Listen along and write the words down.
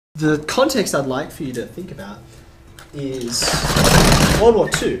The context I'd like for you to think about is World War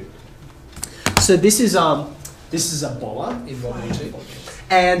II. So this is a bomber in World War II,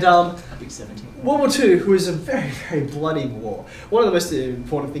 and World War II was a very, very bloody war. One of the most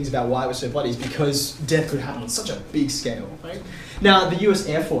important things about why it was so bloody is because death could happen on such a big scale. Right? Now, the US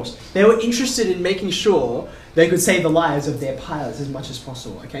Air Force, they were interested in making sure they could save the lives of their pilots as much as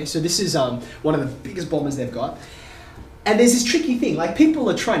possible. Okay, so this is one of the biggest bombers they've got. And there's this tricky thing, like people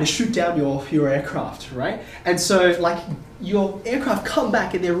are trying to shoot down your aircraft, right? And so like your aircraft come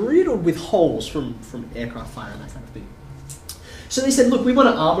back and they're riddled with holes from aircraft fire and that kind of thing. So they said, look, we want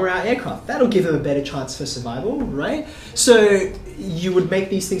to armor our aircraft. That'll give them a better chance for survival, right? So you would make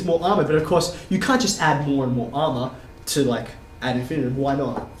these things more armored, but of course you can't just add more and more armor to like ad infinitum. Why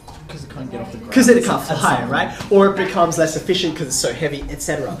not? Because it can't get off the ground. Because then it can't fly, right? Or it becomes less efficient because it's so heavy,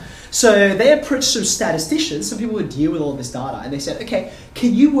 etc. So they approached some statisticians, some people who deal with all this data, and they said, okay,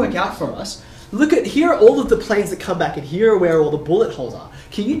 can you work out for us, look at, here are all of the planes that come back and here are where all the bullet holes are.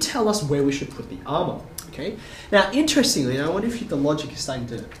 Can you tell us where we should put the armor? Okay. Now, interestingly, I wonder if the logic is starting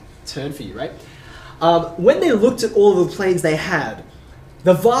to turn for you, right? When they looked at all of the planes they had,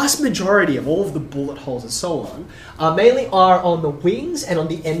 the vast majority of all of the bullet holes and so on mainly are on the wings and on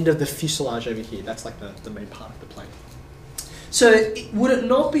the end of the fuselage over here. That's like the main part of the plane. So would it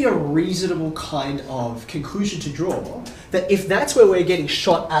not be a reasonable kind of conclusion to draw that if that's where we're getting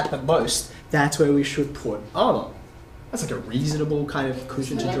shot at the most, that's where we should put armor? That's like a reasonable kind of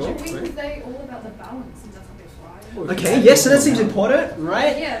conclusion to draw. Right? They all about the balance and that's how they fly. Okay, yes, so that seems important,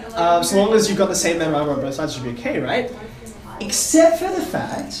 right? Yeah, so long as you've got the same amount of armor on both sides, it should be okay, right? Except for the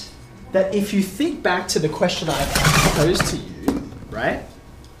fact that if you think back to the question I posed to you, right?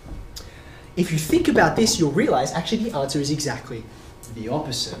 If you think about this, you'll realize actually the answer is exactly the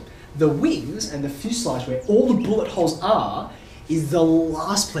opposite. The wings and the fuselage where all the bullet holes are is the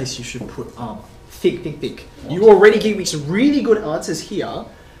last place you should put armor. Think. You already gave me some really good answers here.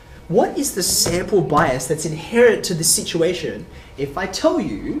 What is the sample bias that's inherent to this situation if I tell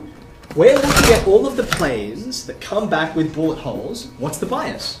you we're looking at all of the planes that come back with bullet holes? What's the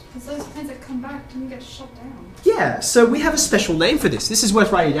bias? Because those planes that come back didn't get shot down. Yeah, so we have a special name for this. This is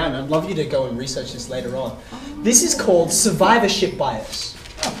worth writing down. I'd love you to go and research this later on. This is called survivorship bias.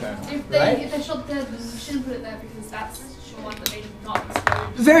 Okay. If they shot dead, then we shouldn't put it there because that's the one that they did not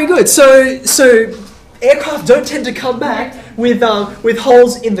explode. Very good. So aircraft don't tend to come back with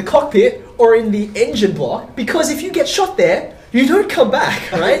holes in the cockpit or in the engine block because if you get shot there, you don't come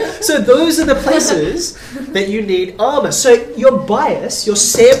back, right? So those are the places that you need armor. So your bias, your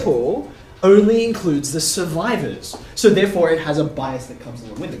sample, only includes the survivors. So therefore it has a bias that comes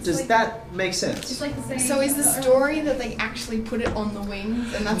along with it. Does that make sense? It's like the same. So is the story that they actually put it on the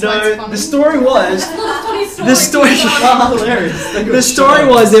wings and that's why it's funny? No, the story was... Hilarious. The story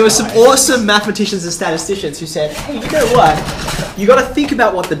was there were some awesome mathematicians and statisticians who said, hey, you know what? You got to think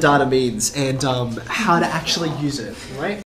about what the data means and how to actually use it, right?